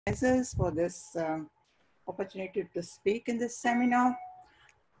organizers for this opportunity to speak in this seminar.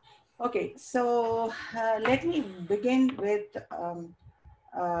 Okay, so let me begin with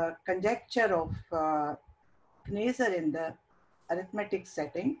conjecture of Kneser in the arithmetic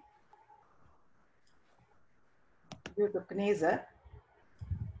setting. Due to Kneser,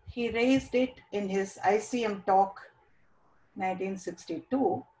 he raised it in his ICM talk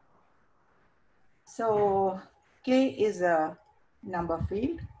 1962. So K is a number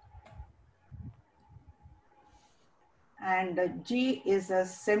field and G is a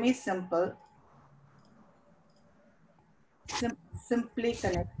semi-simple, simply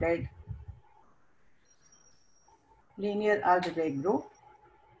connected linear algebraic group.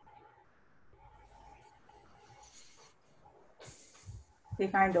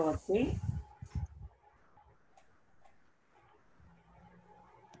 Defined over K.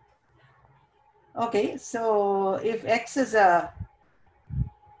 Okay, so if X is a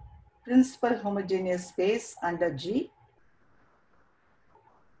principal homogeneous space under G,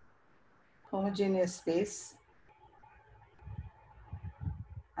 homogeneous space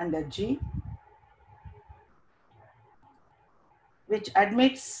under G, which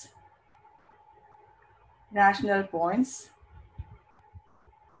admits rational points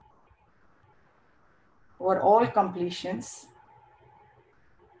over all completions,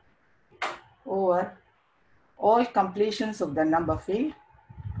 over all completions of the number field,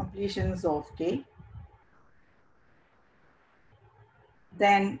 completions of K,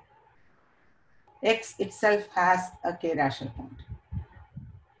 then X itself has a K rational point.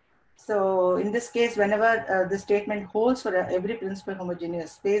 So in this case, whenever the statement holds for every principal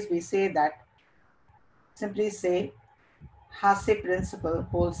homogeneous space, we say that, simply say, Hasse principle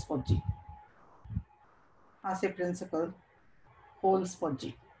holds for G. Hasse principle holds for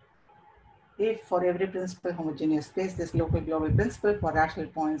G. If for every principal homogeneous space, this local global principle for rational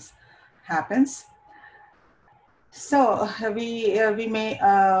points happens. So we may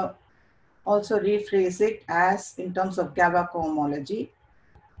also rephrase it as in terms of GABA cohomology.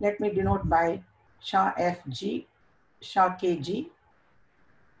 Let me denote by SHA FG, SHA KG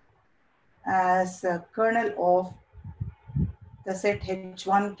as a kernel of the set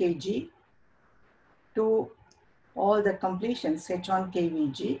H1 KG to all the completions H1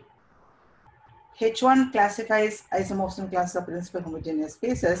 KVG. H1 classifies isomorphism classes of principal homogeneous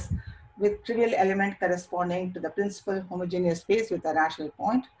spaces with trivial element corresponding to the principal homogeneous space with a rational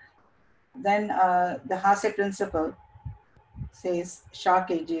point. Then the Hasse principle says SHA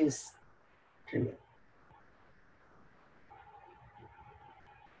KG is trivial.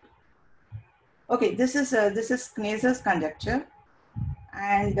 Okay, this is Kneser's conjecture,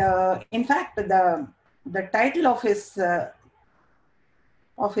 and in fact, the title of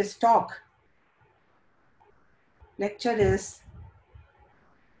his talk lecture is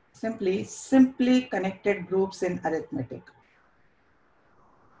simply connected groups in arithmetic.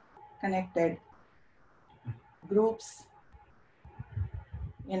 Connected groups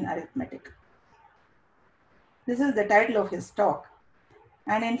in arithmetic. This is the title of his talk.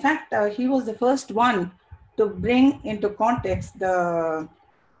 And in fact, he was the first one to bring into context the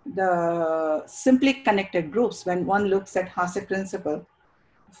simply connected groups when one looks at Hasse principle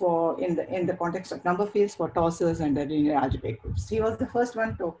for in the context of number fields for tossers and the linear algebraic groups. He was the first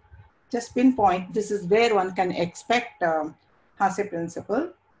one to just pinpoint this is where one can expect Hasse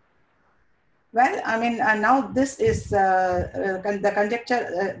principle. Well, I mean, now this is the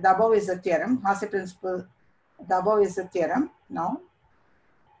conjecture, the above is a theorem, Hasse principle, the above is a theorem now.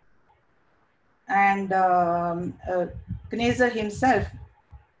 And Kneser himself,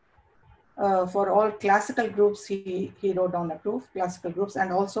 for all classical groups, he wrote down a proof, classical groups,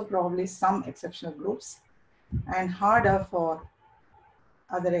 and also probably some exceptional groups, and harder for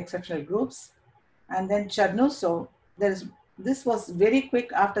other exceptional groups. And then Chernousov, this was very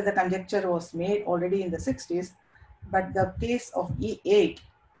quick after the conjecture was made already in the 60s, but the case of E8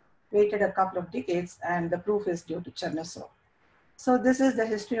 waited a couple of decades and the proof is due to Chernousov. So this is the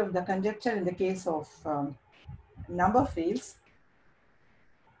history of the conjecture in the case of number fields.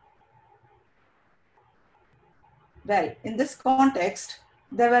 Well, in this context,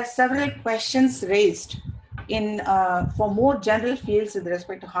 there were several questions raised in for more general fields with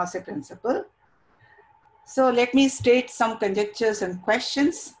respect to Hasse principle. So let me state some conjectures and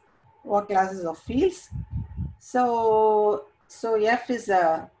questions or classes of fields. So F is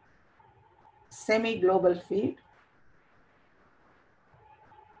a semi-global field.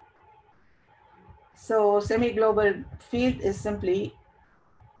 So semi-global field is simply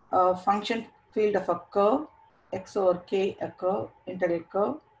a function field of a curve, X over K, a curve, integral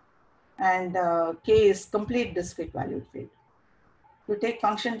curve, and K is complete discrete valued field. You take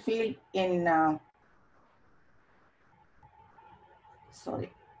function field in,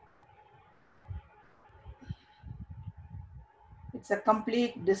 it's a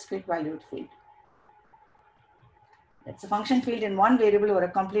complete discrete valued field. It's a function field in one variable or a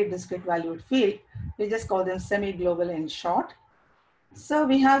complete discrete valued field. We just call them semi-global in short. So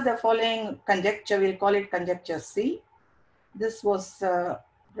we have the following conjecture. We'll call it conjecture C. This was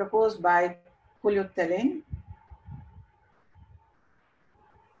proposed by Kuluttelin,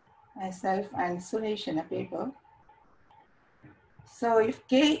 myself, and Suresh in a paper. So if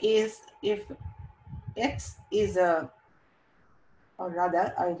X is a, or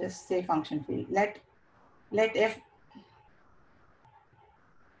rather, I'll just say function field. Let F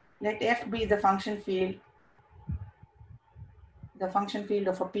be the function field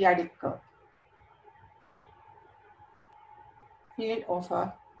of a p-adic curve. Field of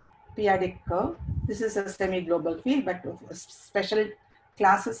a p-adic curve. This is a semi-global field, but special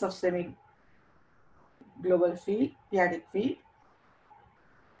classes of semi-global field, p-adic field.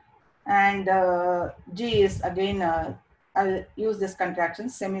 And G is again, I'll use this contraction,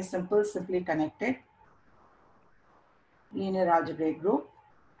 semi-simple, simply connected, linear algebraic group,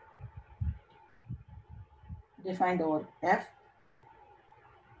 defined over F.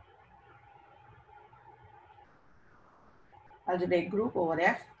 Algebraic group over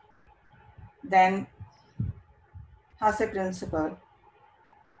F. Then Hasse principle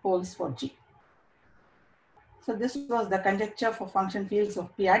holds for G. So this was the conjecture for function fields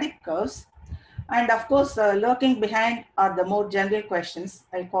of p-adic curves. And of course, lurking behind are the more general questions.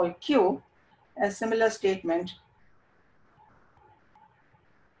 I'll call Q, a similar statement,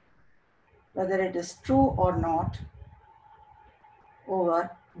 whether it is true or not over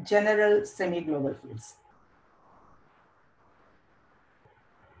general semi-global fields.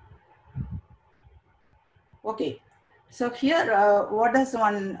 Okay, so here, what does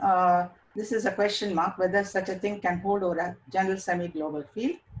one, this is a question mark, whether such a thing can hold over a general semi-global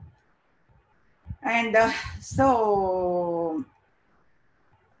field. And so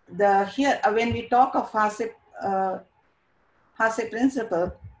here, when we talk of Hasse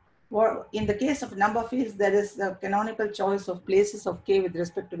principle, in the case of number fields, there is a canonical choice of places of K with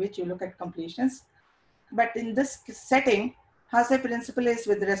respect to which you look at completions. But in this setting, Hasse principle is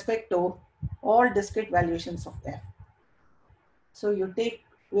with respect to all discrete valuations of F. So you take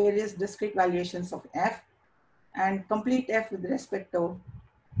various discrete valuations of F and complete F with respect to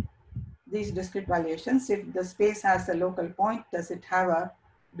these discrete valuations. If the space has a local point, does it have a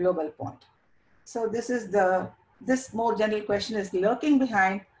global point? So this is this more general question is lurking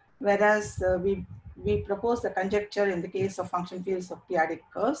behind, whereas we propose the conjecture in the case of function fields of p-adic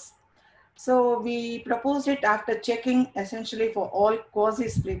curves. So we proposed it after checking essentially for all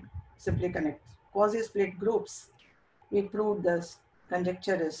quasi-split groups. We proved this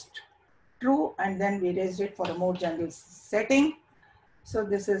conjecture is true, and then we raised it for a more general setting. So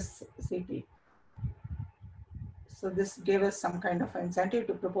this is CT. So this gave us some kind of incentive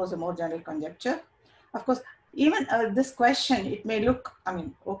to propose a more general conjecture. Of course, even this question, it may look, I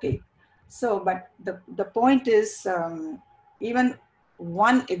mean, okay. So, but the point is, even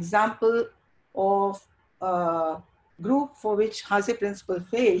one example of a group for which Hasse principle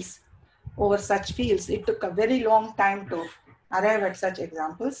fails over such fields, it took a very long time to arrive at such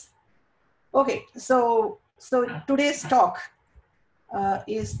examples. Okay, so today's talk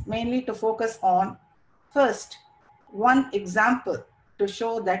is mainly to focus on, first, one example to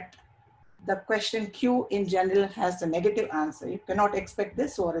show that the question Q in general has a negative answer. You cannot expect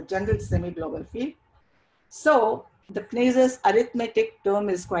this over a general semi-global field. So the Kneser's arithmetic term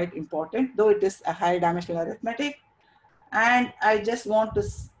is quite important, though it is a higher dimensional arithmetic. And I just want to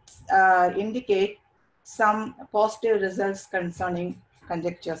indicate some positive results concerning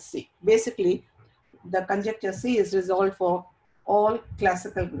conjecture C. Basically, the conjecture C is resolved for all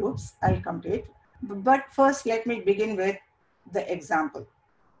classical groups. I'll come to it. But first, let me begin with the example.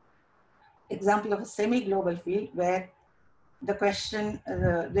 Example of a semi-global field where the question,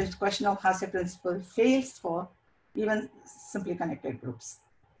 this question of Hasse principle fails for even simply connected groups.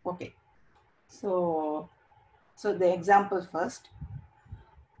 Okay, so the example first.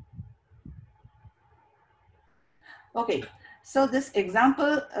 Okay, so this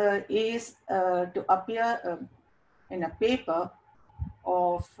example is to appear in a paper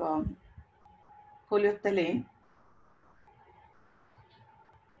of Kuluttelin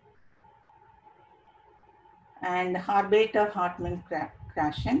and Harbater-Hartman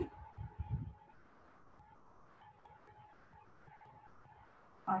Krashen.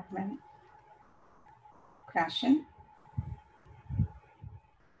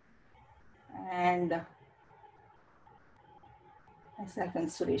 Myself and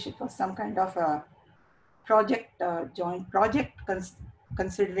Suresh, it was some kind of a project, joint project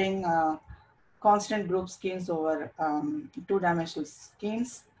considering constant group schemes over two-dimensional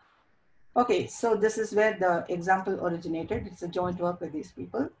schemes. Okay, so this is where the example originated. It's a joint work with these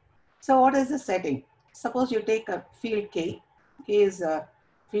people. So what is the setting? Suppose you take a field K. K is a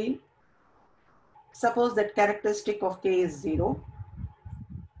field. Suppose that characteristic of K is 0.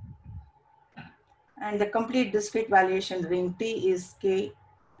 And the complete discrete valuation ring T is K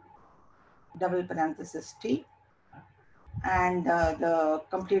double parenthesis T. And the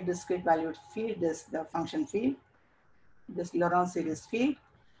complete discrete valued field is the function field, this Laurent series field.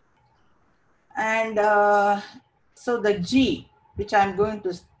 And so the G, which I'm going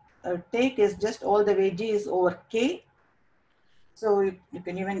to take, is just all the way G is over K. So you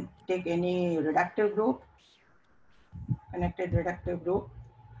can even take any reductive group, connected reductive group.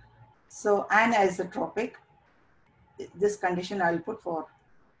 So anisotropic, this condition I'll put for.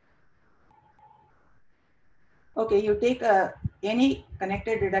 Okay, you take any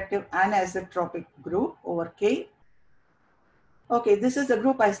connected reductive anisotropic group over K. Okay, this is the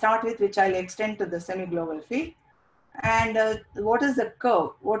group I start with, which I'll extend to the semi-global field. And what is the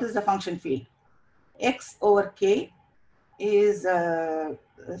curve? What is the function field? X over K is a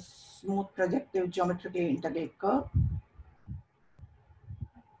smooth projective geometrically integrate curve.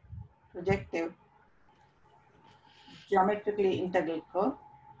 Projective geometrically integrate curve.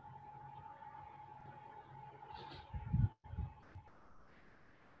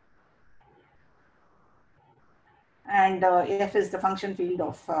 And F is the function field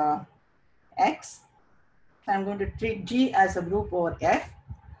of X. So I'm going to treat G as a group over F.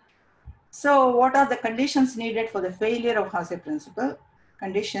 So what are the conditions needed for the failure of Hasse principle?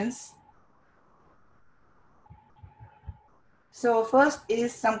 Conditions. So first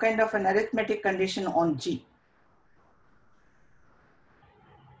is some kind of an arithmetic condition on G.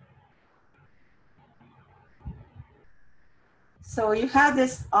 So you have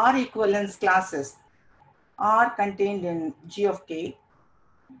this R equivalence classes, R contained in G of K,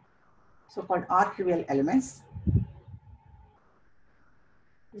 so-called R trivial elements.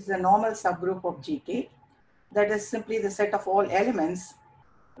 This is a normal subgroup of GK. That is simply the set of all elements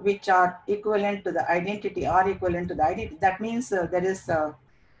which are equivalent to the identity, R equivalent to the identity. That means there is a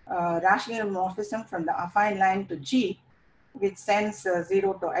rational morphism from the affine line to G, which sends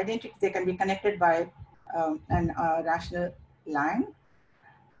 0 to identity. They can be connected by an rational line.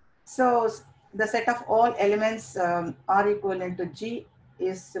 So the set of all elements R equivalent to G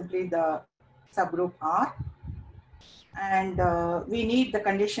is simply the subgroup R. And we need the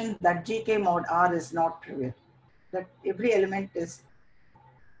condition that GK mod R is not trivial, that every element is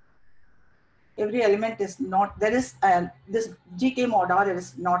not, there is this GK mod R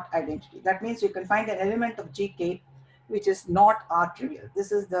is not identity. That means you can find an element of GK which is not R trivial.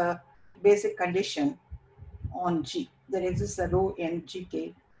 This is the basic condition on G. There exists a row in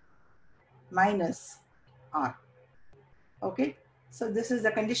GK minus R. Okay, so this is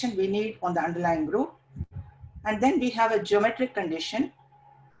the condition we need on the underlying group. And then we have a geometric condition.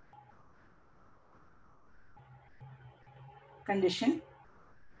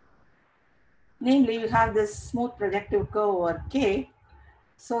 Namely, you have this smooth projective curve over K.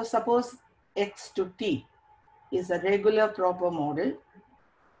 So suppose X to T is a regular proper model.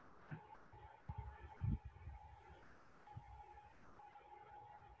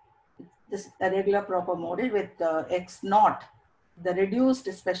 This is a regular proper model with X naught, the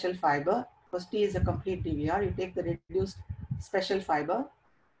reduced special fiber, because T is a complete DVR, you take the reduced special fiber.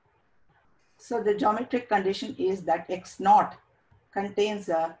 So the geometric condition is that X naught contains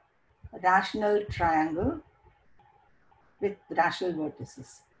a rational triangle with rational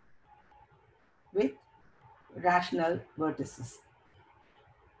vertices.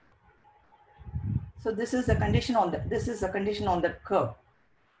 So this is a condition on the curve,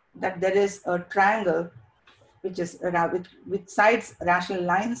 that there is a triangle which is with sides rational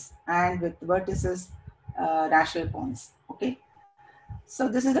lines and with vertices rational points. Okay, so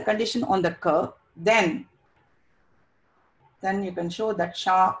this is the condition on the curve. Then you can show that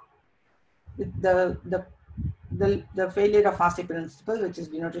with the failure of Hasse principle, which is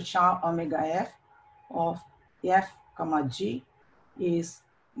denoted Shah omega F of F comma G is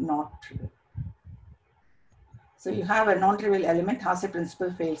not trivial. So you have a non-trivial element, Hasse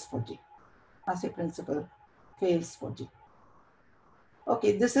principle fails for G. Hasse principle fails for G.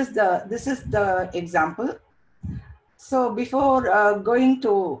 Okay, this is the example. So before going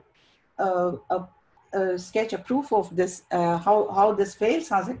to sketch a proof of this, how this fails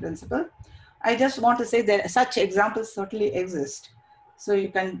Hasse principle, I just want to say that such examples certainly exist. So you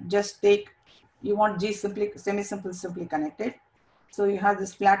can just take, you want G simply semi-simple simply connected. So you have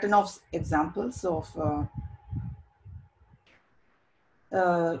this Platonov's examples of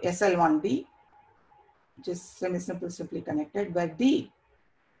SL1D, which is semi-simple simply connected, where D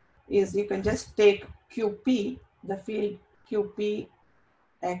is, you can just take QP, the field QP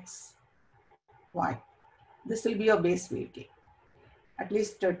X, Y. This will be your base field K. At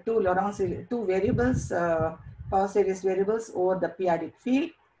least two variables, power series variables over the p-adic field.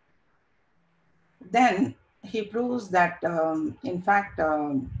 Then he proves that in fact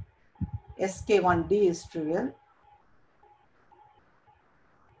SK1D is trivial.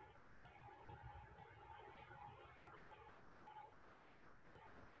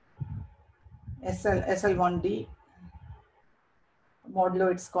 SL1D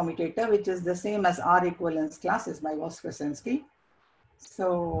modulo its commutator, which is the same as R equivalence classes by Voskresensky.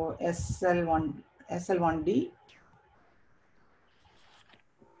 So SL1D,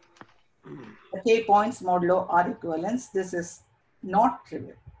 the K points modulo R equivalence. This is not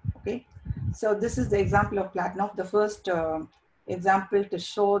trivial. Okay, so this is the example of Platonov, the first example to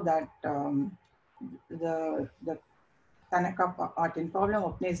show that the Tanaka-Martin problem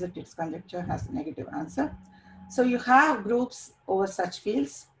of Kneser its conjecture has a negative answer. So you have groups over such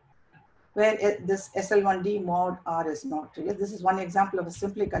fields where this SL1D mod R is not trivial. This is one example of a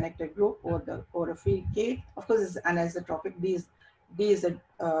simply connected group over a field K. Of course, it's anisotropic. In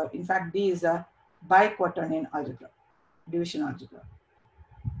fact, D is a biquaternion algebra, division algebra.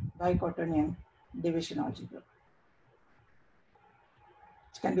 Biquaternion division algebra,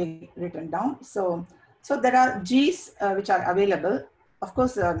 which can be written down. So there are G's which are available. Of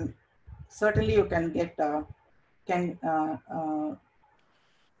course, certainly you can get there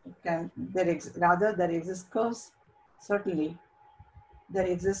exist curves. Certainly, there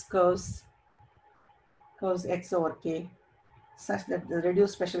exist curves X over K, such that the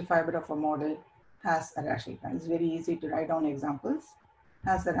reduced special fiber of a model has a rational triangle. It's very easy to write down examples.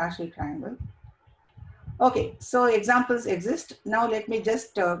 Has a rational triangle. Okay, so examples exist. Now let me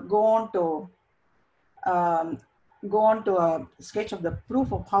just go on to a sketch of the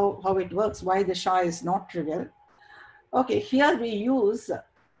proof of how it works, why the SHA is not trivial. Okay, here we use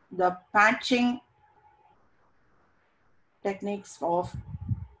the patching techniques of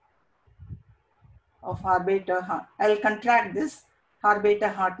Harbater. I'll contract this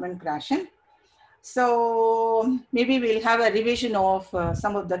Harbater-Hartman-Krashen. So maybe we'll have a revision of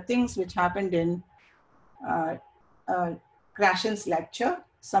some of the things which happened in Krashen's lecture,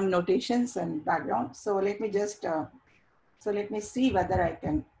 some notations and background. So let me just, let me see whether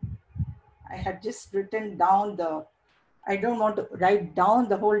I had just written down I don't want to write down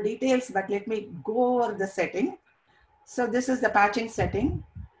the whole details, but let me go over the setting. So this is the patching setting.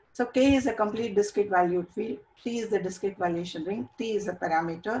 So K is a complete discrete valued field. T is the discrete valuation ring. T is a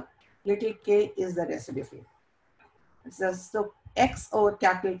parameter. Little k is the residue field. So X over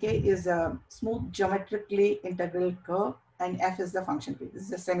capital K is a smooth geometrically integral curve, and F is the function field. This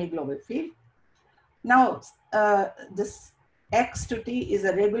is a semi-global field. Now, this X to T is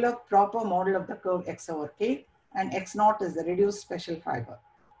a regular proper model of the curve X over K, and X naught is the reduced special fiber.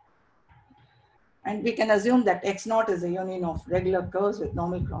 And we can assume that X naught is a union of regular curves with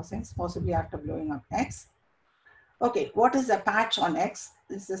normal crossings, possibly after blowing up X. Okay, what is the patch on X?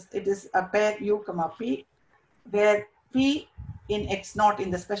 It is a pair U comma P, where P in X naught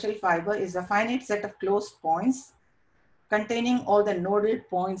in the special fiber is a finite set of closed points containing all the nodal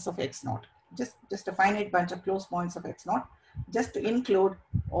points of X naught. Just a finite bunch of closed points of X naught, just to include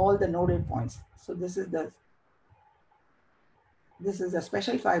all the nodal points. So this is the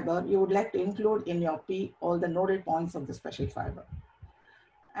special fiber. You would like to include in your P all the nodal points of the special fiber.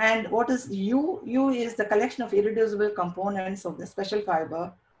 And what is U? U is the collection of irreducible components of the special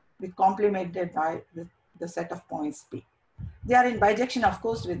fiber, with complemented by the set of points P. They are in bijection, of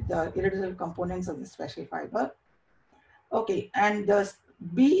course, with the irreducible components of the special fiber. Okay, and the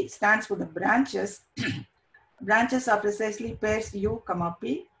B stands for the branches. Branches are precisely pairs U comma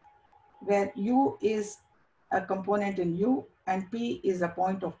P, where U is a component in U and P is a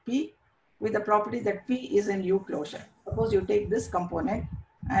point of P, with the property that P is in U closure. Suppose you take this component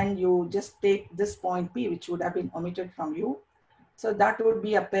and you just take this point P, which would have been omitted from U. So that would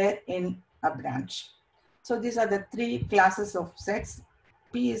be a pair in a branch. So these are the three classes of sets.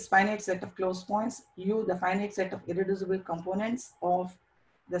 P is finite set of closed points, U the finite set of irreducible components of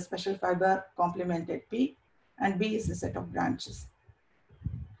the special fiber complemented P, and B is the set of branches.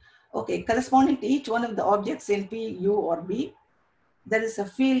 Okay, corresponding to each one of the objects in P, U, or B, there is a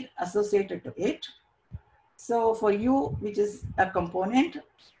field associated to it. So for U, which is a component,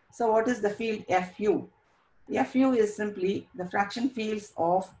 so what is the field FU? FU is simply the fraction fields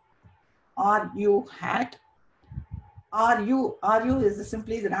of RU hat Ru is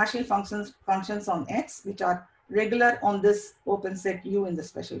simply the rational functions on X, which are regular on this open set U in the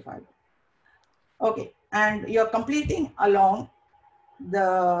special fiber. Okay, and you're completing along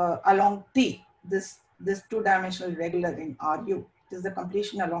T, this two-dimensional regular in Ru. It is the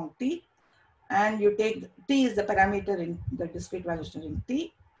completion along T, and you take T is the parameter in the discrete valuation ring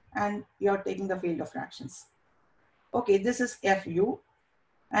T, and you're taking the field of fractions. Okay, this is Fu,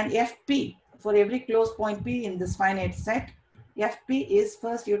 and Fp for every closed point P in this finite set. Fp is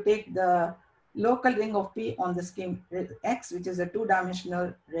first you take the local ring of P on the scheme X, which is a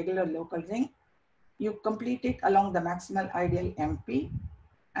two-dimensional regular local ring. You complete it along the maximal ideal MP,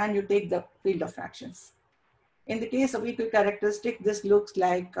 and you take the field of fractions. In the case of equal characteristic, this looks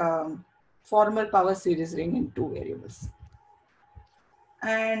like formal power series ring in two variables.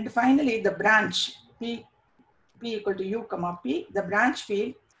 And finally, the branch P equal to U comma P, the branch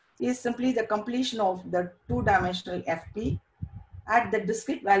field is simply the completion of the two-dimensional FP at the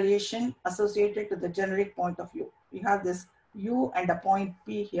discrete valuation associated to the generic point of U. You have this U and a point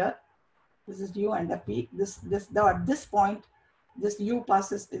P here. This is U and a P. At this point, this U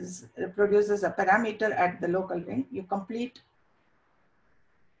produces a parameter at the local ring. You complete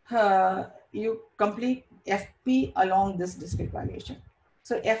FP along this discrete valuation.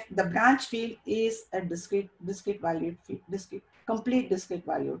 So the branch field is a discrete valued field, complete discrete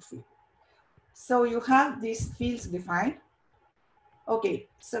valued field. So you have these fields defined. Okay,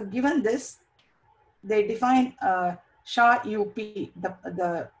 so given this, they define SHA UP,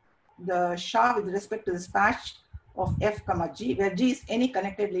 the SHA with respect to this patch of F comma G, where G is any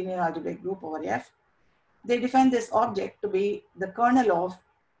connected linear algebraic group over F. They define this object to be the kernel of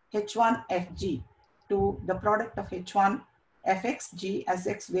H1 Fg to the product of H1 Fx G as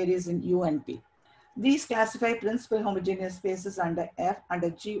X varies in U and P. These classify principal homogeneous spaces under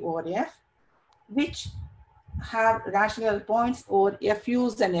G over F, which have rational points over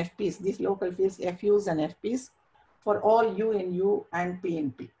FUs and FPs, these local fields FUs and FPs for all U in U and P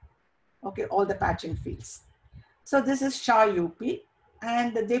in P. Okay, all the patching fields. So this is SHA UP,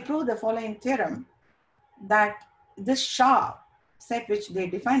 and they prove the following theorem that this SHA set which they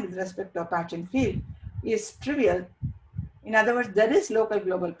define with respect to a patching field is trivial. In other words, there is local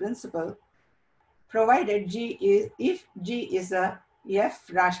global principle provided if G is a F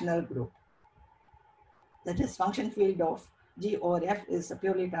rational group. That is, function field of G over F is a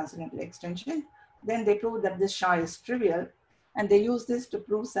purely transcendental extension. Then they prove that this SHA is trivial, and they use this to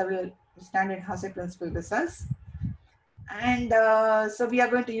prove several standard Hasse principle results. And so we are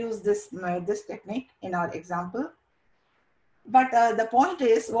going to use this technique in our example. But the point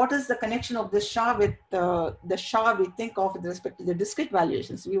is, what is the connection of this SHA with the SHA we think of with respect to the discrete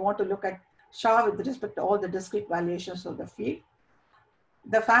valuations? We want to look at SHA with respect to all the discrete valuations of the field.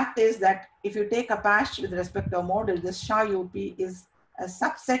 The fact is that if you take a patch with respect to a model, this SHA UP is a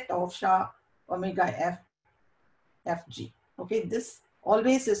subset of SHA omega F Fg. Okay, this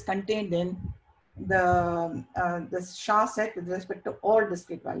always is contained in the SHA set with respect to all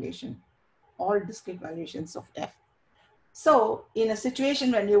discrete valuations of F. So in a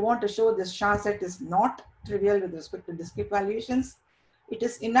situation when you want to show this SHA set is not trivial with respect to discrete valuations, it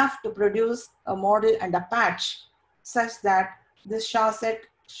is enough to produce a model and a patch such that this SHA set,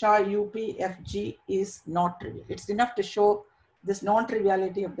 SHA UP Fg, is not trivial. It's enough to show this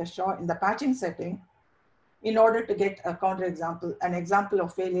non-triviality of the SHA in the patching setting in order to get a counterexample, an example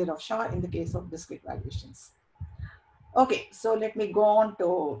of failure of SHA in the case of discrete valuations. Okay, so let me go on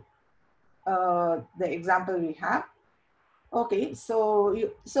to the example we have. Okay, so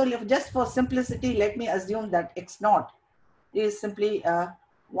just for simplicity, let me assume that X0 is simply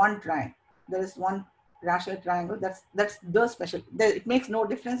one triangle. There is one rational triangle. That's the special. It makes no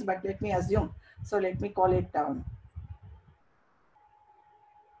difference, but let me assume. So let me call it.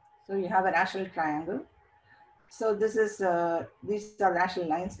 So you have a rational triangle. So this is these are rational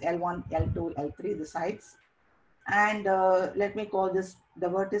lines L1, L2, L3, the sides, and let me call this the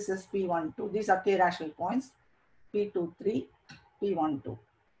vertices P1, 2. These are k rational points. P2, 3, P1, 2.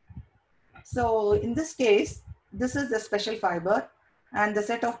 So in this case, this is the special fiber, and the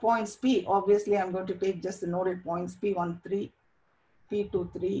set of points P, obviously I'm going to take just the nodal points P1, 3,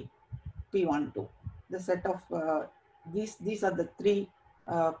 P2, 3, P1, 2. The set of these are the three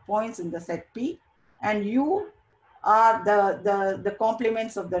points in the set P, and U are the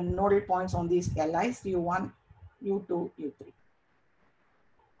complements of the nodal points on these LIs, U1, U2, U3.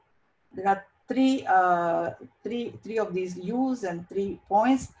 There are three of these U's and 3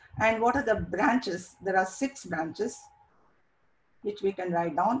 points. And what are the branches? There are 6 branches, which we can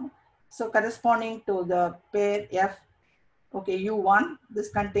write down. So corresponding to the pair F, okay, U1, this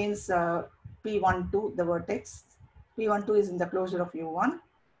contains P12, the vertex, P12 is in the closure of U1,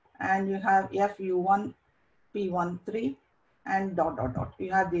 and you have FU1, P13, and dot, dot, dot.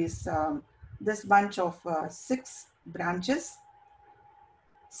 You have these, this bunch of 6 branches.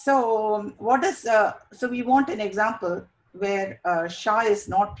 So what is, so we want an example where SHA is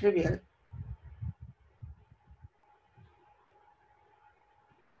not trivial,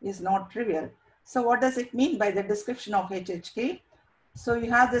 So what does it mean by the description of HHK? So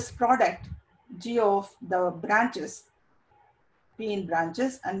you have this product G of the branches, P in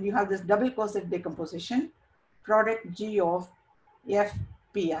branches, and you have this double coset decomposition, product G of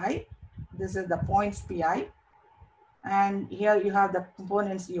FPI. This is the points PI. And here you have the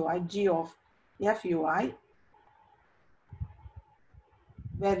components UI, G of FUI,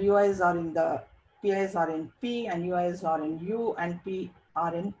 where UIs are in the, PIs are in P, and UIs are in U, and P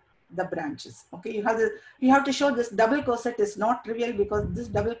are in the branches. Okay, you have to show this double coset is not trivial, because this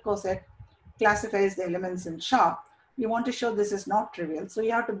double coset classifies the elements in SHA. You want to show this is not trivial. So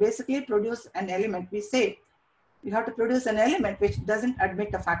you have to basically produce an element. We say you have to produce an element which doesn't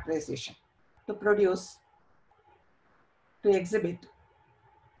admit a factorization to exhibit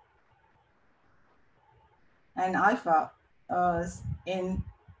an alpha in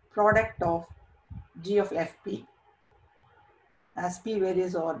product of G of FP as P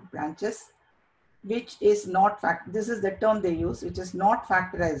varies over branches, which is not this is the term they use, which is not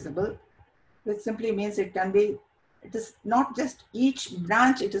factorizable, which simply means it is not just each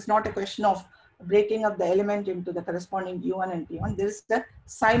branch. It is not a question of breaking up the element into the corresponding U1 and P1. There is the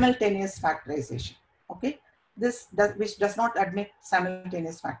simultaneous factorization. Okay, which does not admit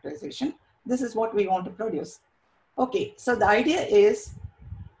simultaneous factorization. This is what we want to produce. Okay, so the idea is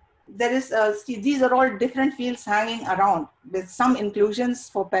there is these are all different fields hanging around with some inclusions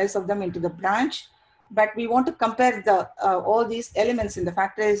for pairs of them into the branch, but we want to compare the all these elements in the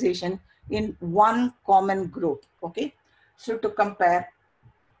factorization in one common group. Okay, so to compare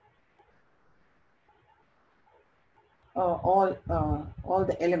all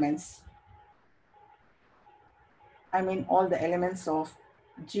the elements, I mean all the elements of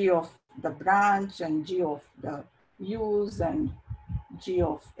G of the branch and G of the U's and G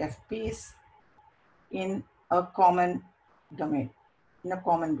of FP's in a common domain, in a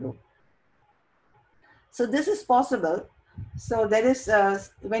common group. So this is possible. So there is,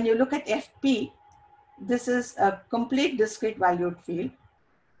 when you look at FP, this is a complete discrete valued field,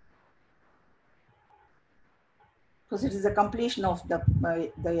 because it is a completion of the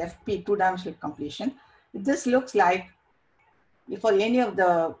FP, two-dimensional completion. This looks like, for any of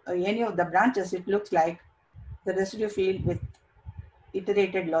the branches, it looks like the residue field with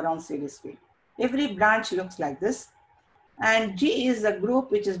iterated Laurent series field. Every branch looks like this. And G is a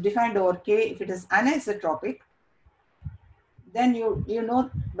group which is defined over K. If it is anisotropic, then you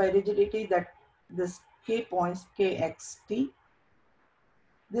know by rigidity that this K points KXT,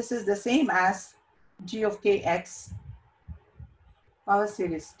 this is the same as G of KX power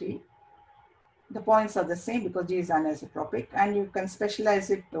series T. The points are the same because G is anisotropic, and you can specialize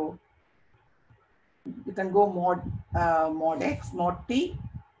it to, you can go mod X, mod T.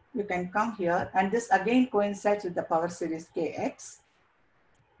 You can come here, and this again coincides with the power series Kx.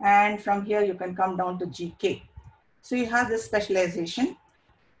 And from here, you can come down to Gk. So you have this specialization.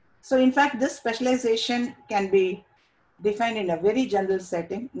 So in fact, this specialization can be defined in a very general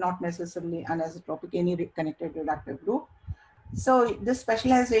setting, not necessarily anisotropic, any connected reductive group. So this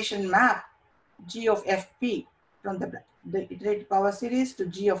specialization map G of Fp from the iterated power series to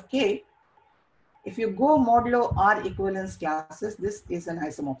G of K. If you go modulo R equivalence classes, this is an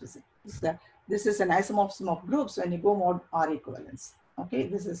isomorphism. This is an isomorphism of groups when you go mod R equivalence. Okay,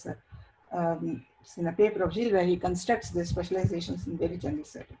 this is it's in a paper of Gilles where he constructs the specializations in very general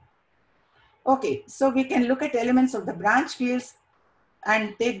setting. Okay, so we can look at elements of the branch fields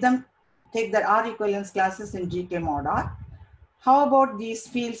and take their R equivalence classes in GK mod R. How about these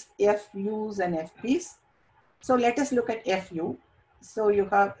fields FUs and FPs? So let us look at FU. So you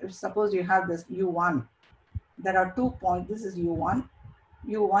have, suppose you have this U1. There are 2 points. This is U1,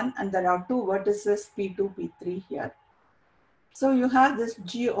 and there are 2 vertices P2, P3 here. So you have this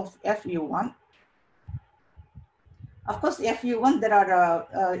G of FU1. Of course, FU1 there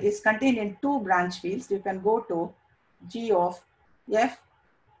are is contained in 2 branch fields. You can go to G of F.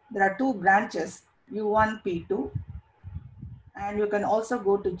 There are 2 branches U1, P2, and you can also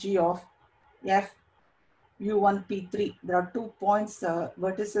go to G of F U1, P3. There are 2 points,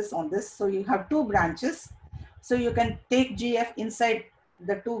 vertices on this. So you have 2 branches. So you can take GF inside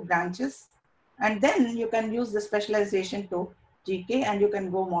the 2 branches, and then you can use the specialization to GK, and you can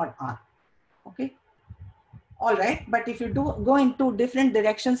go mod R. Okay. All right, but if you do go in two different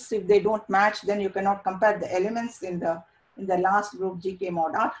directions, if they don't match, then you cannot compare the elements in the last group GK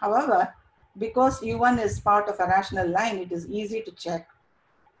mod R. However, because U1 is part of a rational line, it is easy to check,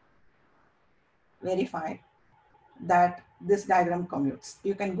 verify that this diagram commutes.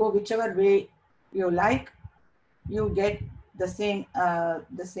 You can go whichever way you like, you get the same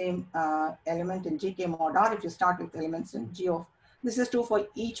element in GK mod R if you start with elements in G of. This is true for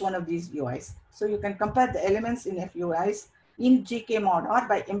each one of these UIs. So you can compare the elements in FUIs in GK mod R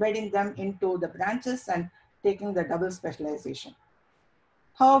by embedding them into the branches and taking the double specialization.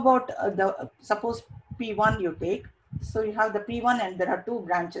 How about suppose P1 you take. So you have the P1 and there are two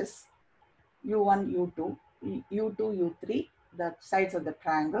branches, U1, U2, U2, U3, the sides of the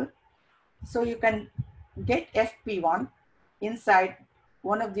triangle. So you can get FP1 inside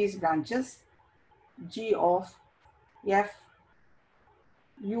one of these branches, G of F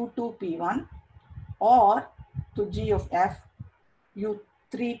U2P1 or to G of F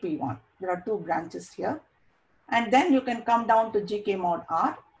U3P1. There are two branches here. And then you can come down to GK mod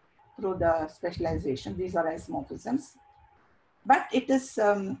R through the specialization. These are isomorphisms. But it is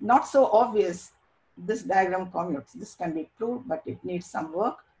not so obvious this diagram commutes. This can be proved, but it needs some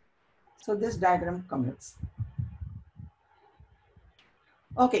work. So this diagram commutes.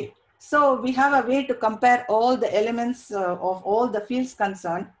 Okay, so we have a way to compare all the elements of all the fields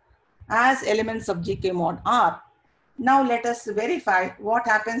concerned as elements of GK mod R. Now let us verify what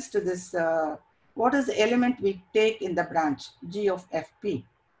happens to this, what is the element we take in the branch G of FP,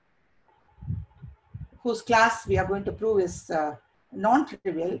 whose class we are going to prove is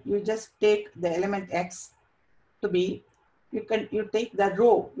non-trivial. You just take the element X to be, you take the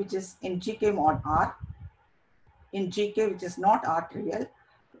row which is in GK mod R, in GK which is not R trivial.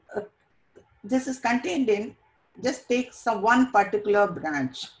 This is contained in, just take some one particular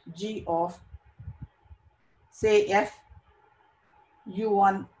branch, G of, say, F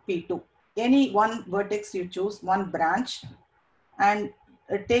U1 P2. Any one vertex you choose, one branch, and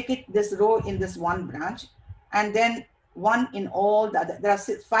take it this row in this one branch, and then one in all the other. There are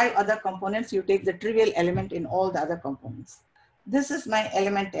 5 other components. You take the trivial element in all the other components. This is my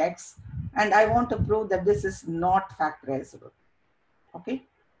element X, and I want to prove that this is not factorizable. Okay.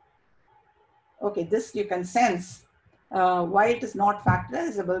 Okay, this you can sense why it is not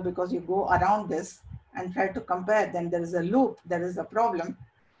factorizable, because you go around this and try to compare, then there is a loop, there is a problem.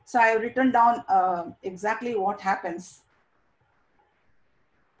 So I have written down exactly what happens.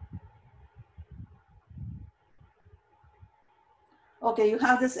 Okay, you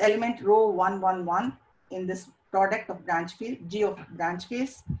have this element row 111 in this product of branch field, G of branch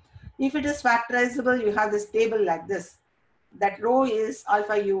fields. If it is factorizable, you have this table like this. That row is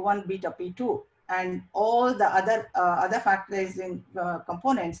alpha U1 beta P2. And all the other factorizing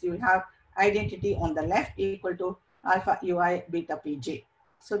components, you have identity on the left equal to alpha UI beta Pj.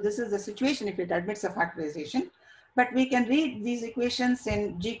 So this is the situation if it admits a factorization. But we can read these equations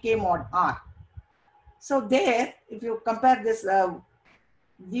in GK mod R. So there, if you compare this,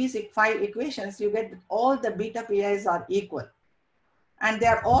 these 5 equations, you get all the beta Pi's are equal. And they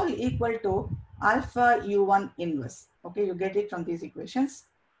are all equal to alpha U1 inverse. Okay, you get it from these equations.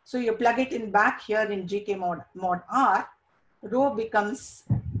 So you plug it in back here in GK mod R, rho becomes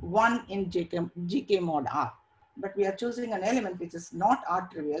 1 in GK mod R. But we are choosing an element which is not R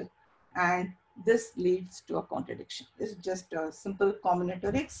trivial, and this leads to a contradiction. This is just a simple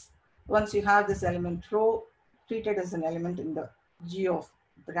combinatorics. Once you have this element rho treated as an element in the G of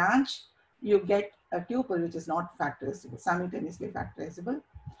branch, you get a tuple which is not factorizable, simultaneously factorizable.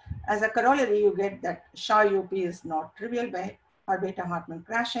 As a corollary, you get that SHA UP is not trivial by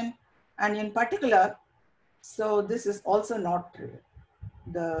Harbeta-Hartman-Krashen. And in particular, so this is also not trivial.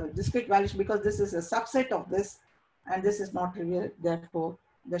 The discrete valuation, because this is a subset of this, and this is not trivial, therefore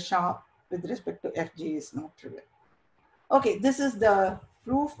the SHA with respect to FG is not trivial. Okay, this is the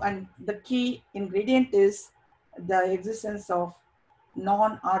proof, and the key ingredient is the existence of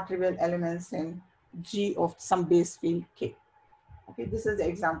non-R trivial elements in G of some base field K. Okay, this is the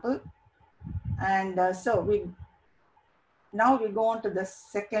example. And so now we go on to the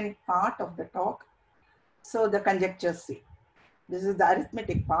second part of the talk. So the conjecture C. This is the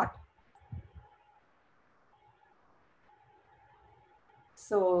arithmetic part.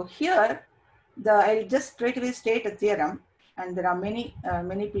 So here, I'll just straight away state a theorem, and there are many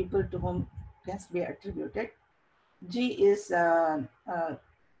people to whom it can be attributed. G is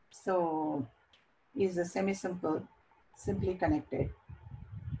is a semi-simple, simply connected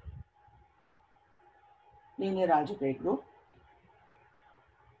linear algebraic group.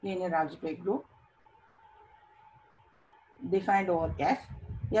 Linear algebraic group defined over F.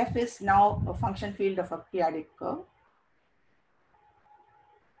 F is now a function field of a p-adic curve.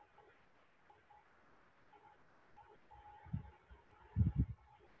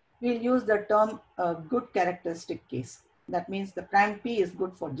 We'll use the term good characteristic case. That means the prime P is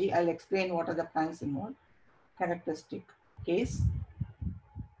good for G. I'll explain what are the primes involved. Characteristic case.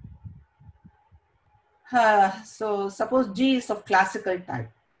 So suppose G is of classical type.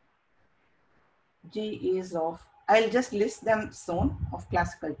 G is of, I'll just list them soon, of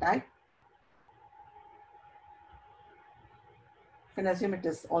classical type. You can assume it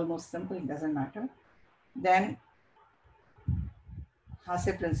is almost simple, it doesn't matter. Then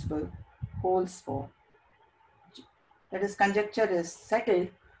Hasse principle holds for G. That is, conjecture is settled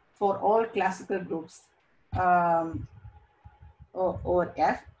for all classical groups over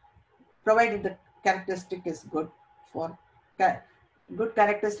F, provided the characteristic is good for good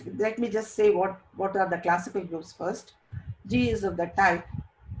characteristic. Let me just say what are the classical groups first. G is of the type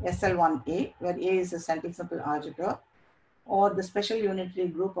SL1A, where A is a central simple algebra, or the special unitary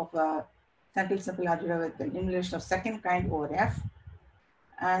group of a central simple algebra with an involution of second kind over F.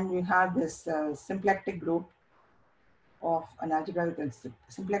 And we have this symplectic group of an algebra with a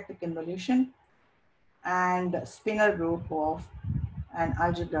symplectic involution, and spinor group of an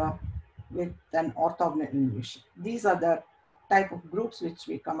algebra with an orthogonal involution. These are the type of groups which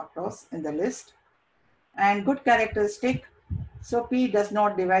we come across in the list. And good characteristic, so P does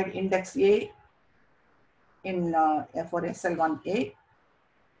not divide index A in for SL1A,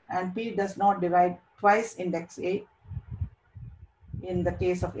 and P does not divide twice index A in the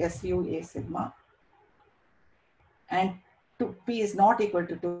case of SU A sigma, and P is not equal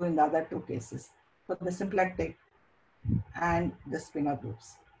to 2 in the other two cases, for the symplectic and the spinor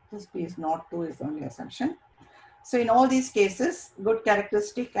groups. This P is not 2 is the only assumption. So in all these cases, good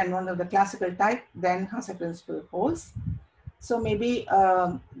characteristic and one of the classical type, then Hasse principle holds. So maybe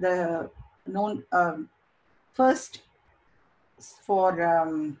the known first for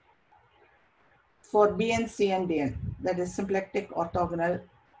BN, CN, DN, that is symplectic orthogonal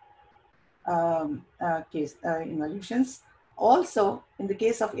case involutions. Also, in the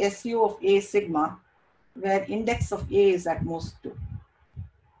case of SU of A sigma, where index of A is at most 2,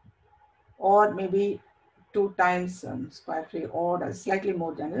 or maybe 2 times square free, or slightly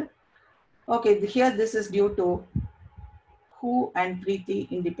more general. Okay, here this is due to Hu and Preeti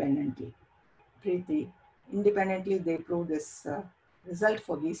independently. Preeti independently, they prove this result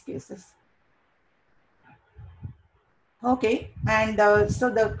for these cases. Okay, and so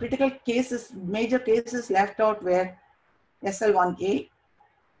the critical cases, major cases left out were SL1A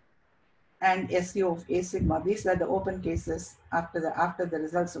and SU of A sigma. These were the open cases after the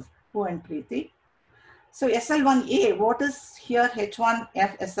results of Hu and Preeti. So SL1A, what is here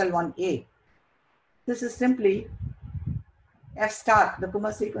H1F SL1A? This is simply F star, the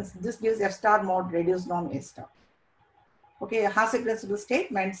Kummer sequence. This gives F star mod reduced norm A star. Okay, a Hasse principle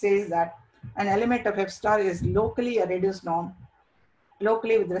statement says that an element of F star is locally a reduced norm.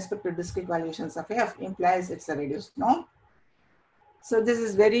 Locally with respect to discrete valuations of F implies it's a reduced norm. So this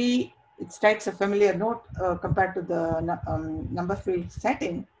is it strikes a familiar note compared to the number field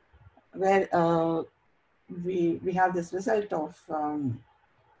setting, where we have this result of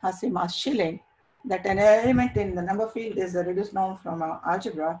Hasse mass shilling, that an element in the number field is a reduced norm from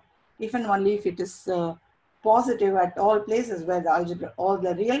algebra, if and only if it is positive at all places where the algebra, all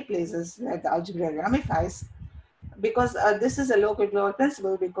the real places where the algebra ramifies, because this is a local global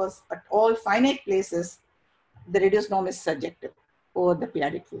principle, because at all finite places, the reduced norm is surjective over the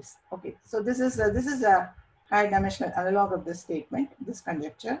p-adic fields. Okay, so this is a high dimensional analog of this statement, this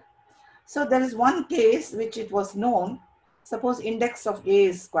conjecture. So there is one case which it was known. Suppose index of A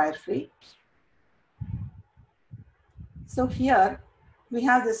is square free. So here we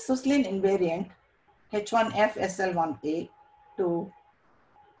have this Suslin invariant H1F SL1A to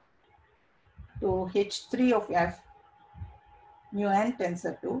H3 of F mu n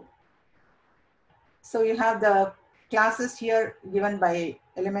tensor 2. So you have the classes here given by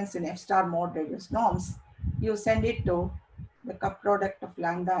elements in F star mod reduced norms. You send it to the cup product of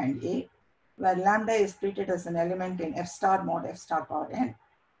lambda and A, where lambda is treated as an element in F star mod F star power n,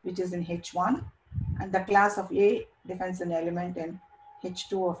 which is in H1, and the class of A defines an element in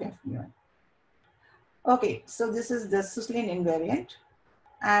H2 of F mu n. Okay, so this is the Suslin invariant,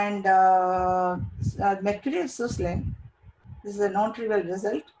 and Mercury of Suslin, this is a non-trivial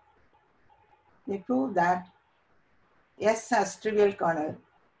result. They prove that S has trivial kernel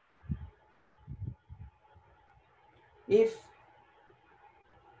if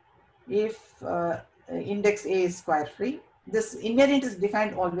index A is square free. This invariant is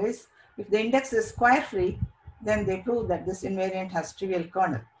defined always. If the index is square free, Then they prove that this invariant has trivial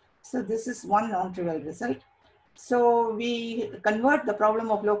kernel. So this is one non-trivial result. So we convert the problem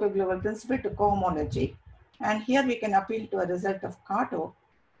of local global principle to cohomology. And here we can appeal to a result of Kato,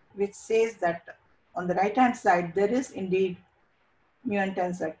 which says that on the right-hand side, there is indeed mu n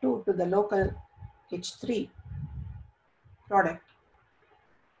tensor 2 to the local H3 product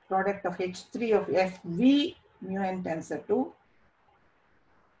of H3 of FV mu n tensor 2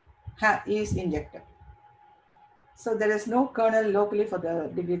 is injective. So there is no kernel locally for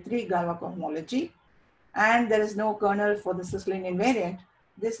the degree 3 gamma cohomology, and there is no kernel for the Susselin invariant.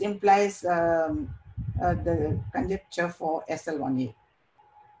 This implies the conjecture for SL1A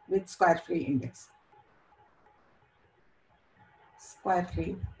with square-free index.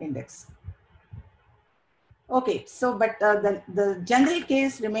 Square-free index. Okay, so but the general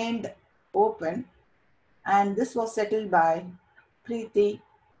case remained open, and this was settled by Preeti,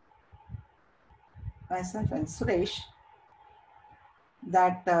 myself, and Suresh,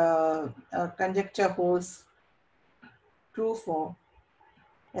 that conjecture holds true for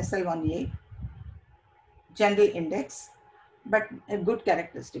SL1A, general index, but a good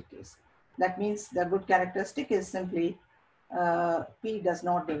characteristic case. That means the good characteristic is simply P does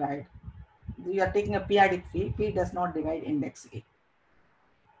not divide. You are taking a p-adic field, P does not divide index A.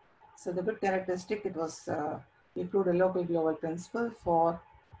 So the good characteristic, it was, we proved a local global principle for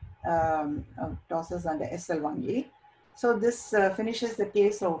tosses under SL1A. So this finishes the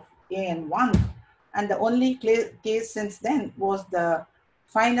case of AN1, and the only case since then was the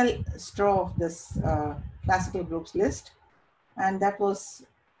final straw of this classical groups list, and that was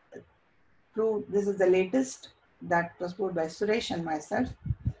proved. This is the latest that was proved by Suresh and myself.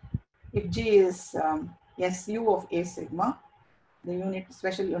 If G is SU of A sigma, the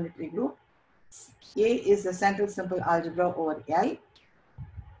special unitary group, A is the central simple algebra over L,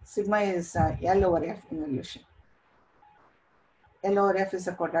 sigma is L over F involution. L over F is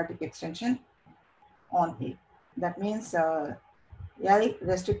a quadratic extension on A. That means L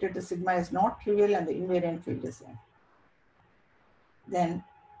restricted to sigma is not trivial and the invariant field is N. Then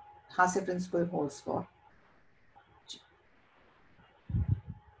Hasse principle holds for G.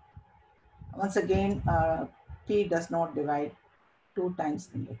 Once again, P does not divide 2 times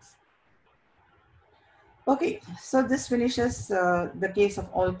index. Okay, so this finishes the case of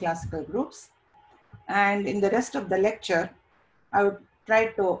all classical groups. And in the rest of the lecture, I would try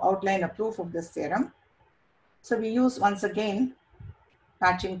to outline a proof of this theorem. So we use once again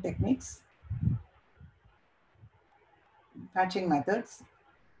patching techniques, patching methods.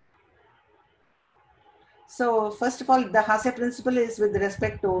 So first of all, the Hasse principle is with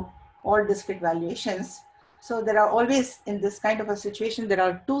respect to all discrete valuations. So there are always, in this kind of a situation, there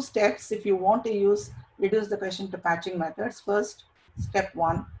are 2 steps if you want to reduce the question to patching methods. First, step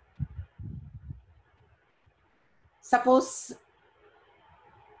 1. Suppose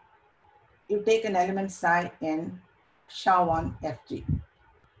you take an element psi in SHA1 FG.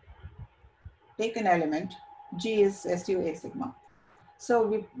 Take an element, G is SU A sigma.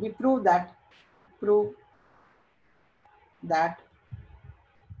 So we prove that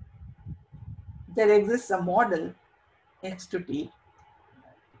there exists a model X to T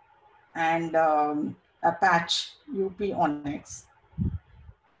and a patch UP on X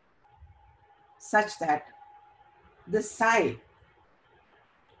such that this psi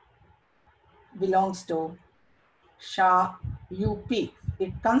belongs to SHA UP.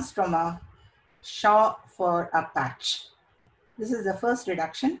 It comes from a SHA for a patch. This is the first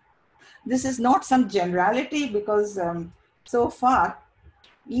reduction. This is not some generality because so far,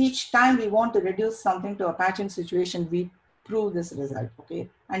 each time we want to reduce something to a patching situation, we prove this result, okay?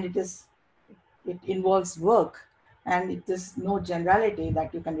 And it involves work, and it is no generality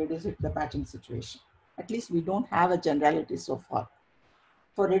that you can reduce it to the patching situation. At least we don't have a generality so far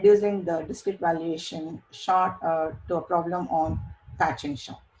for reducing the discrete valuation SHA to a problem on patching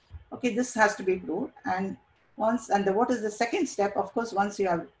SHA. Okay, this has to be proved. And what is the second step? Of course, once you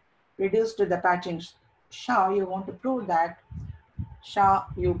have reduced to the patching SHA, you want to prove that SHA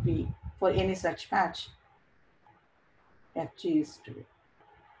UP for any such patch FG is true.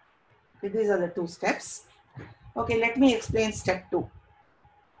 Okay, these are the 2 steps. Okay, let me explain step 2.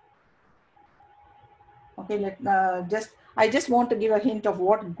 Okay, I just want to give a hint of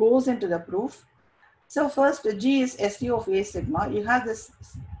what goes into the proof. So first, G is SU of A sigma. You have this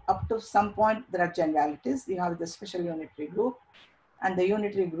up to some point, there are generalities. You have the special unitary group and the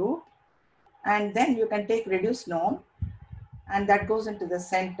unitary group. And then you can take reduced norm, and that goes into the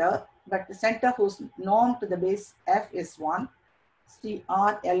center. But the center whose norm to the base F is 1, see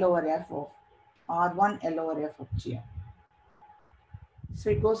R L over F of R1 L over F of G. So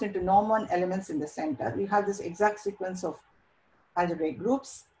it goes into norm 1 elements in the center. You have this exact sequence of algebraic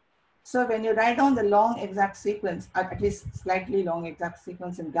groups. So when you write down the long exact sequence, at least slightly long exact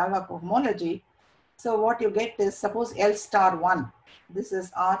sequence in Galois cohomology, so what you get is, suppose L star 1, this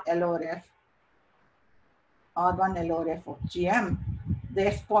is R L over F, R1 L over F of GM, the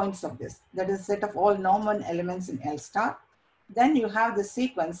F points of this, that is set of all norm 1 elements in L star. Then you have the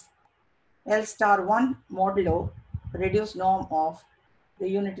sequence L star 1 modulo reduced norm of the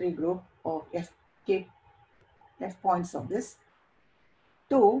unitary group of F points of this,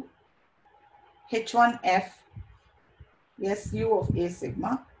 to H1F SU of A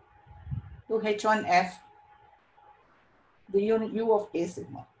sigma, to H1F the unit U of A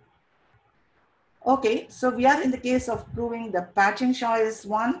sigma. Okay, so we are in the case of proving the patching Shaw is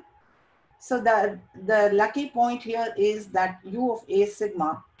 1. So the lucky point here is that U of A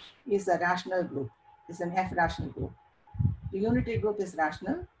sigma is a rational group, is an F rational group. The unitary group is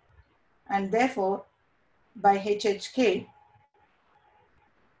rational, and therefore by HHK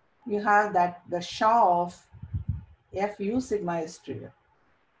you have that the Shaw of FU sigma is trivial.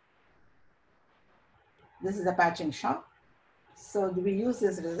 This is the patching Shaw. So we use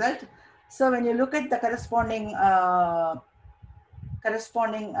this result. So when you look at the corresponding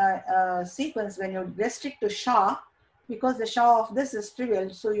sequence, when you restrict to Shaw, because the Shaw of this is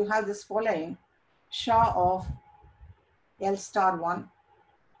trivial, so you have this following: Shaw of L star 1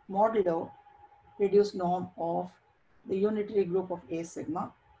 modulo reduced norm of the unitary group of A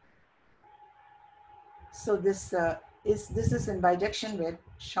sigma. So this is in bijection with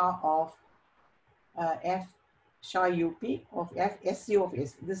Shaw of F Shaw UP of F SU of A.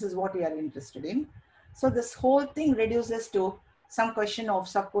 This is what we are interested in. So this whole thing reduces to some question of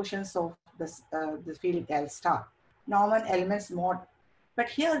subquotients of this the field L star, normal elements mod. But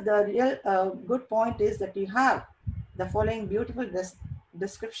here the real good point is that you have the following beautiful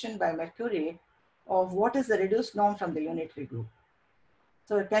description by Mercury of what is the reduced norm from the unitary group.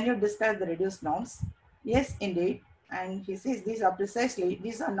 So can you describe the reduced norms? Yes, indeed. And he says these are precisely,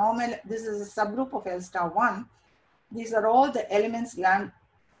 these are normal, this is a subgroup of L star 1. These are all the elements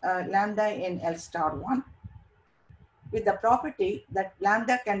lambda in L star 1, with the property that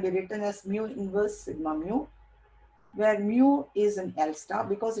lambda can be written as mu inverse sigma mu, where mu is in L star.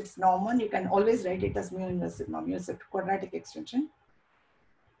 Because it's norm 1, you can always write it as mu inverse sigma mu. It's a quadratic extension.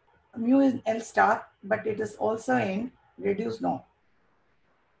 Mu is L star, but it is also in reduced norm.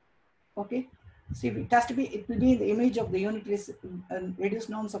 Okay, so it has to be, it will be in the image of the unitary reduced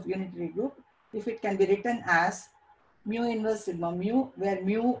norms of unitary group if it can be written as mu inverse sigma mu, where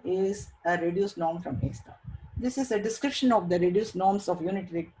mu is a reduced norm from A star. This is a description of the reduced norms of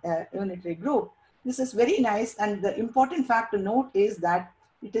unitary group. This is very nice, and the important fact to note is that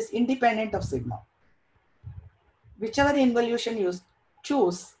it is independent of sigma. Whichever involution you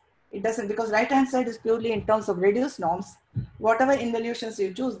choose, it doesn't, because right hand side is purely in terms of reduced norms. Whatever involutions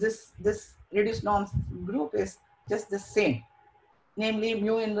you choose, this reduced norms group is just the same, namely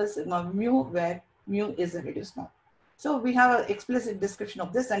mu inverse sigma mu, where mu is a reduced norm. So we have an explicit description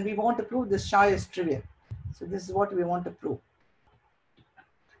of this, and we want to prove this Shaw is trivial. So this is what we want to prove.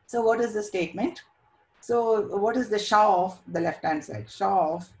 So what is the statement? So what is the Shaw of the left hand side?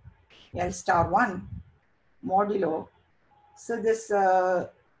 Shaw of L star 1 modulo. So this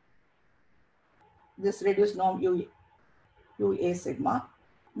reduced norm U A sigma.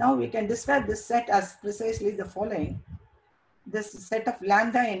 Now we can describe this set as precisely the following. This set of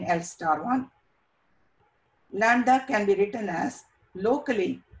lambda in L star 1. Lambda can be written as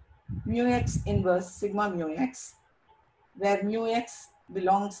locally mu x inverse sigma mu x, where mu x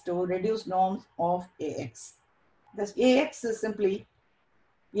belongs to reduced norms of AX. Thus AX is simply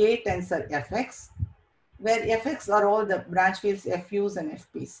E8 tensor Fx, where Fx are all the branch fields Fus and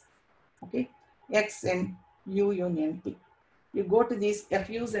Fps. Okay, X in U union P. You go to these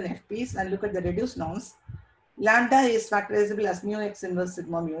Fus and Fps and look at the reduced norms. Lambda is factorizable as mu x inverse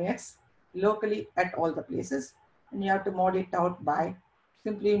sigma mu x locally at all the places, and you have to mod it out by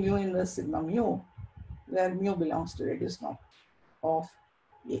simply mu inverse sigma mu, where mu belongs to reduced norm of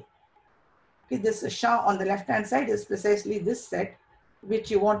A. Okay, this Shaw on the left hand side is precisely this set which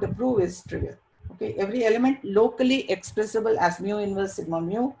you want to prove is trivial. Okay, every element locally expressible as mu inverse sigma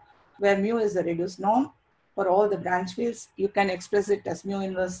mu, where mu is the reduced norm. For all the branch fields, you can express it as mu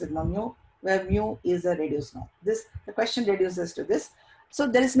inverse sigma mu, where mu is a reduced norm. The question reduces to this. So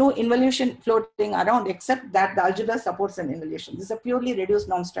there is no involution floating around, except that the algebra supports an involution. This is a purely reduced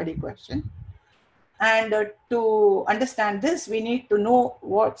norm study question. And to understand this, we need to know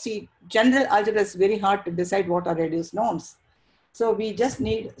what, see, general algebra is very hard to decide what are reduced norms. So we just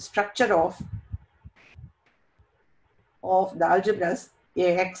need structure of the algebras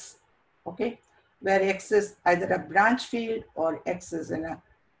AX, okay, where X is either a branch field or X is in a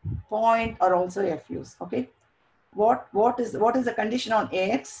point or also FUs, okay. What is the condition on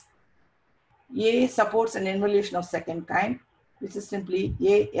AX? A supports an involution of second kind, which is simply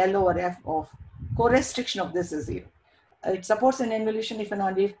A L over F of co-restriction of this is 0. It supports an involution if and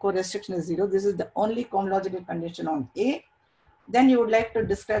only if co-restriction is 0. This is the only cohomological condition on A. Then you would like to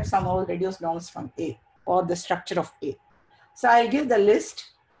describe somehow reduced norms from A or the structure of A. So I'll give the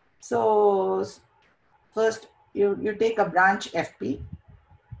list. So first you take a branch FP.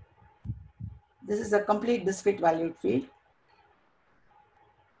 This is a complete discrete valued field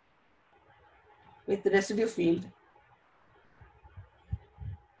with residue field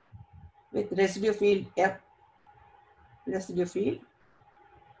F, residue field,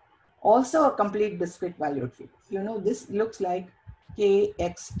 also a complete discrete valued field. You know, this looks like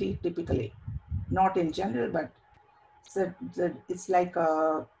KXT typically, not in general, but so it's like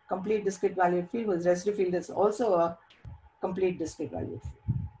a complete discrete valued field with residue field is also a complete discrete valued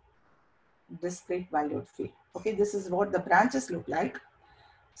field. Okay, this is what the branches look like.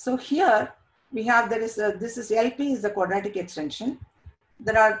 So here we have, this is LP is the quadratic extension.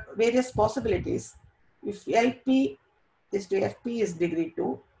 There are various possibilities. If LP is to FP is degree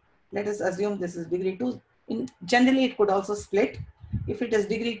 2, let us assume this is degree 2. Generally, it could also split. If it is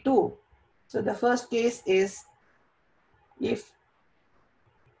degree 2, so the first case is if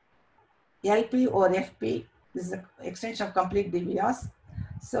LP or FP, this is an extension of complete DVRs,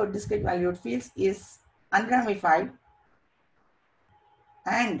 so discrete valued fields is unramified,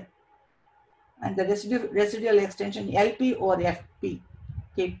 and the residual extension LP or FP,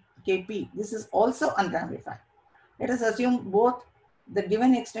 KP, this is also unramified. Let us assume both the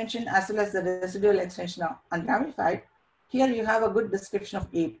given extension as well as the residual extension are unramified. Here you have a good description of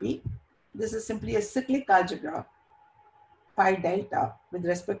AP. This is simply a cyclic algebra, pi delta with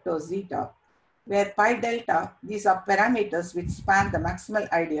respect to zeta, where pi delta, these are parameters which span the maximal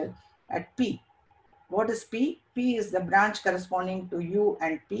ideal at P. What is P? P is the branch corresponding to U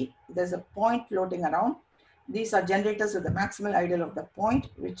and P. There's a point floating around. These are generators of the maximal ideal of the point,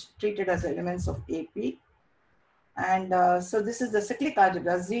 which treated as elements of AP. And so this is the cyclic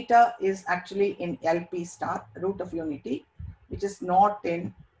algebra. Zeta is actually in LP star, root of unity, which is not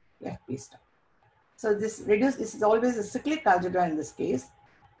in FP star. So this is always a cyclic algebra in this case.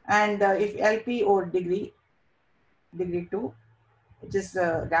 And if LP or degree 2, which is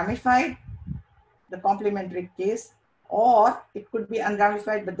ramified, the complementary case, or it could be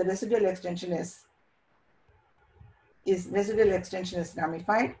unramified, but the residual extension is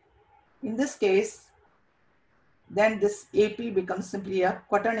ramified. In this case, then this AP becomes simply a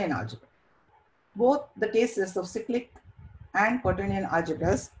quaternion algebra. Both the cases of cyclic and quaternion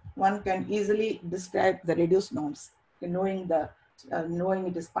algebras, one can easily describe the reduced norms. Knowing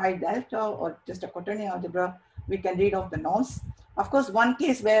it is pi delta or just a quaternion algebra, we can read off the norms. Of course, one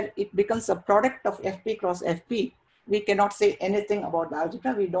case where it becomes a product of FP cross FP, we cannot say anything about the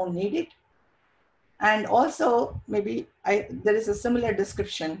algebra. We don't need it. And also, maybe there is a similar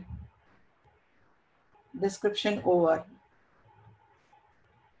description over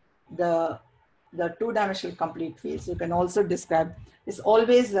the two-dimensional complete fields. You can also describe, it's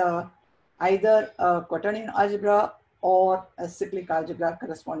always either a quaternion algebra or a cyclic algebra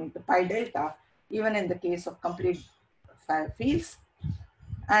corresponding to pi delta, even in the case of complete fields.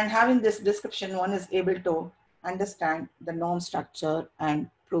 And having this description, one is able to understand the norm structure and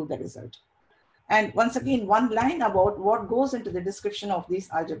prove the result. And once again, one line about what goes into the description of these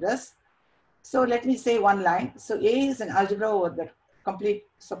algebras. So let me say one line. So A is an algebra over the complete,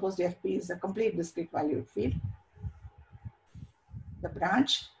 suppose the FP is a complete discrete valued field. The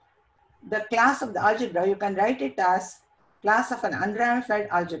branch, the class of the algebra, you can write it as class of an unramified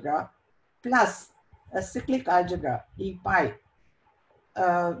algebra plus a cyclic algebra, E pi,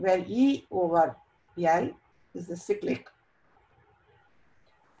 where E over L is the cyclic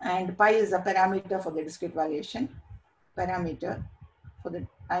and pi is a parameter for the discrete valuation, parameter for the,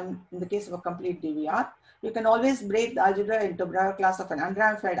 and in the case of a complete DVR, you can always break the algebra into Breuer class of an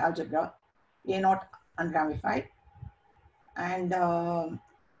unramified algebra, A0 unramified, and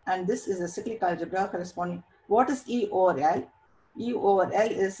this is a cyclic algebra corresponding. What is E over L? E over L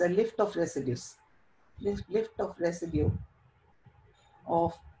is a lift of residues, lift of residue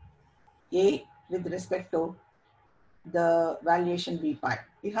of A with respect to the valuation V pi.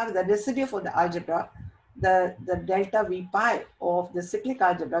 You have the residue for the algebra, the delta V pi of the cyclic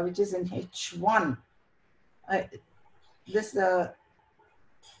algebra, which is in H1.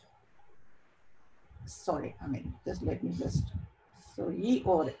 Sorry, just let me just, so E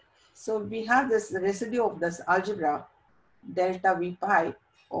over, so we have this residue of this algebra delta V pi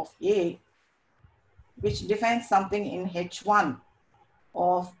of A, which defines something in H1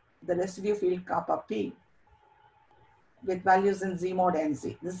 of the residue field kappa P with values in Z mod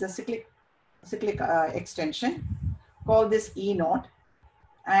NZ. This is a cyclic extension. Call this E naught,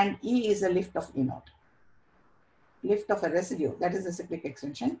 and E is a lift of E naught. Lift of a residue, that is a cyclic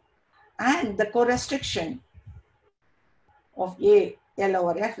extension. And the co-restriction of A, L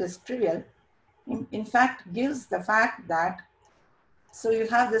over F is trivial. In fact, gives the fact that, so you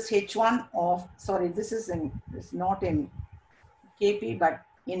have this H1 of, sorry, this is not in KP, but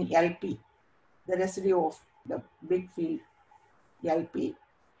in LP, the residue of the big field LP.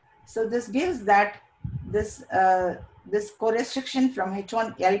 So this gives that this co-restriction from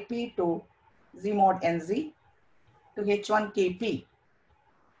H1 LP to Z mod NZ to H1 KP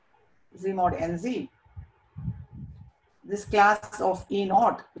Z mod NZ. This class of E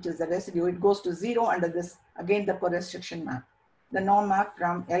naught, which is the residue, it goes to 0 under this, again, the co-restriction map, the norm map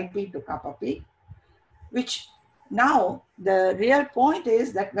from LP to kappa P, which now the real point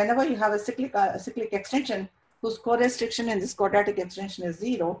is that whenever you have a cyclic extension whose co-restriction in this quadratic extension is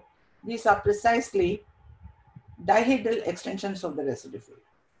 0, these are precisely dihedral extensions of the residue field.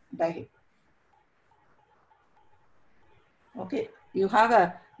 Dihedral. Okay, you have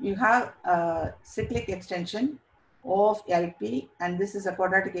a cyclic extension of LP, and this is a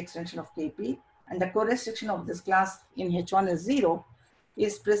quadratic extension of KP, and the co-restriction of this class in H1 is 0,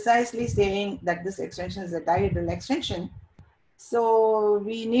 is precisely saying that this extension is a dihedral extension. So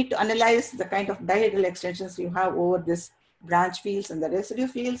we need to analyze the kind of dihedral extensions you have over this branch fields and the residue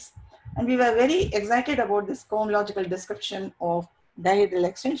fields. And we were very excited about this cohomological description of dihedral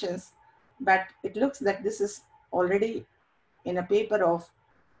extensions, but it looks that this is already in a paper of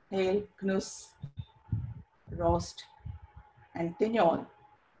Hale, Knus, Rost, and Tignol.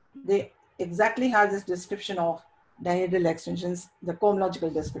 They exactly have this description of dihedral extensions, the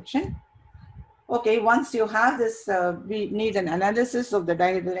cohomological description. Okay, once you have this, we need an analysis of the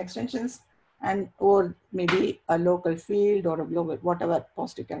dihedral extensions, and or maybe a local field or a global, whatever,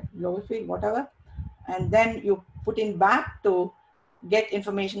 positive global field, whatever. And then you put in back to get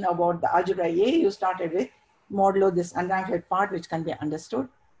information about the algebra A you started with, modulo this unramified part which can be understood.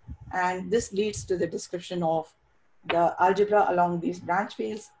 And this leads to the description of the algebra along these branch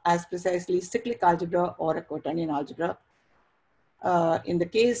fields as precisely cyclic algebra or a quaternion algebra. In the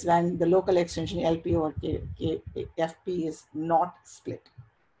case when the local extension LP or FP is not split.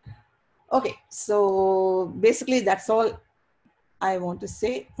 Okay, so basically that's all I want to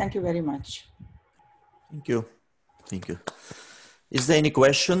say. Thank you very much. Thank you. Thank you. Is there any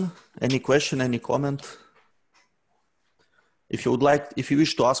question? Any question, any comment? If you would like, if you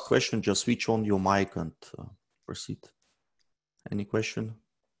wish to ask a question, just switch on your mic and proceed. Any question?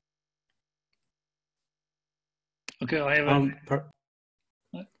 Okay, I have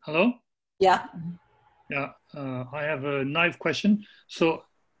hello? Yeah. Yeah, I have a naive question. So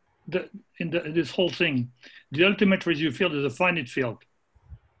in this whole thing, the ultimate residue field is a finite field,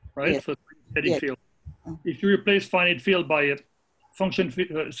 right? Yes. For p-adic Yes. field. If you replace finite field by a function,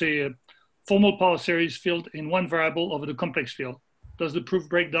 say a formal power series field in one variable over the complex field, does the proof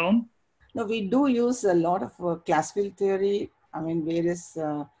break down? No, we do use a lot of class field theory. I mean, various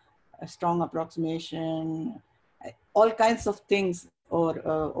a strong approximation, all kinds of things, or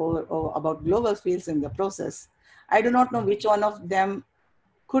about global fields in the process. I do not know which one of them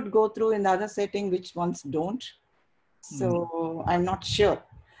could go through in the other setting, which ones don't. So I'm not sure.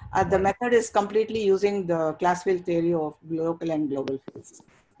 The method is completely using the class field theory of local and global fields.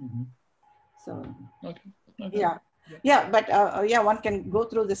 So Okay. yeah, but yeah, one can go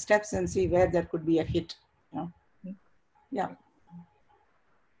through the steps and see where there could be a hit. Yeah.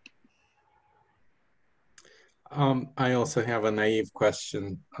 I also have a naive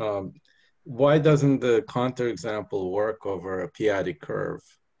question. Why doesn't the counterexample work over a p-adic curve?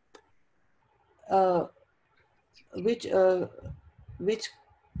 Which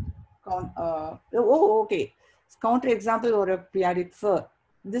okay, counterexample or a p-adic fur.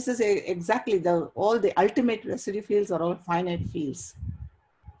 This is exactly all the ultimate residue fields are all finite fields.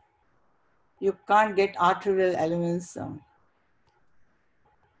 You can't get R-trivial elements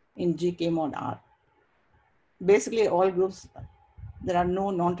in GK mod R. Basically, all groups, there are no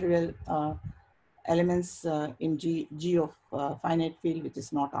non-trivial elements in G of finite field, which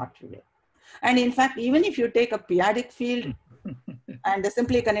is not R-trivial. And in fact, even if you take a p-adic field and a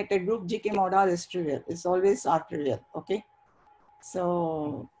simply connected group, GK mod R is trivial. It's always R-trivial, okay?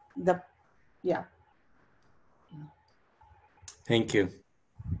 So, yeah. Thank you.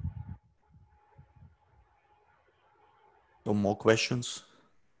 No more questions?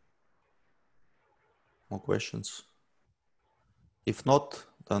 More questions? If not,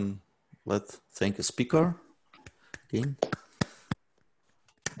 then let's thank a speaker again.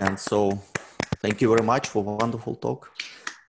 And so thank you very much for a wonderful talk.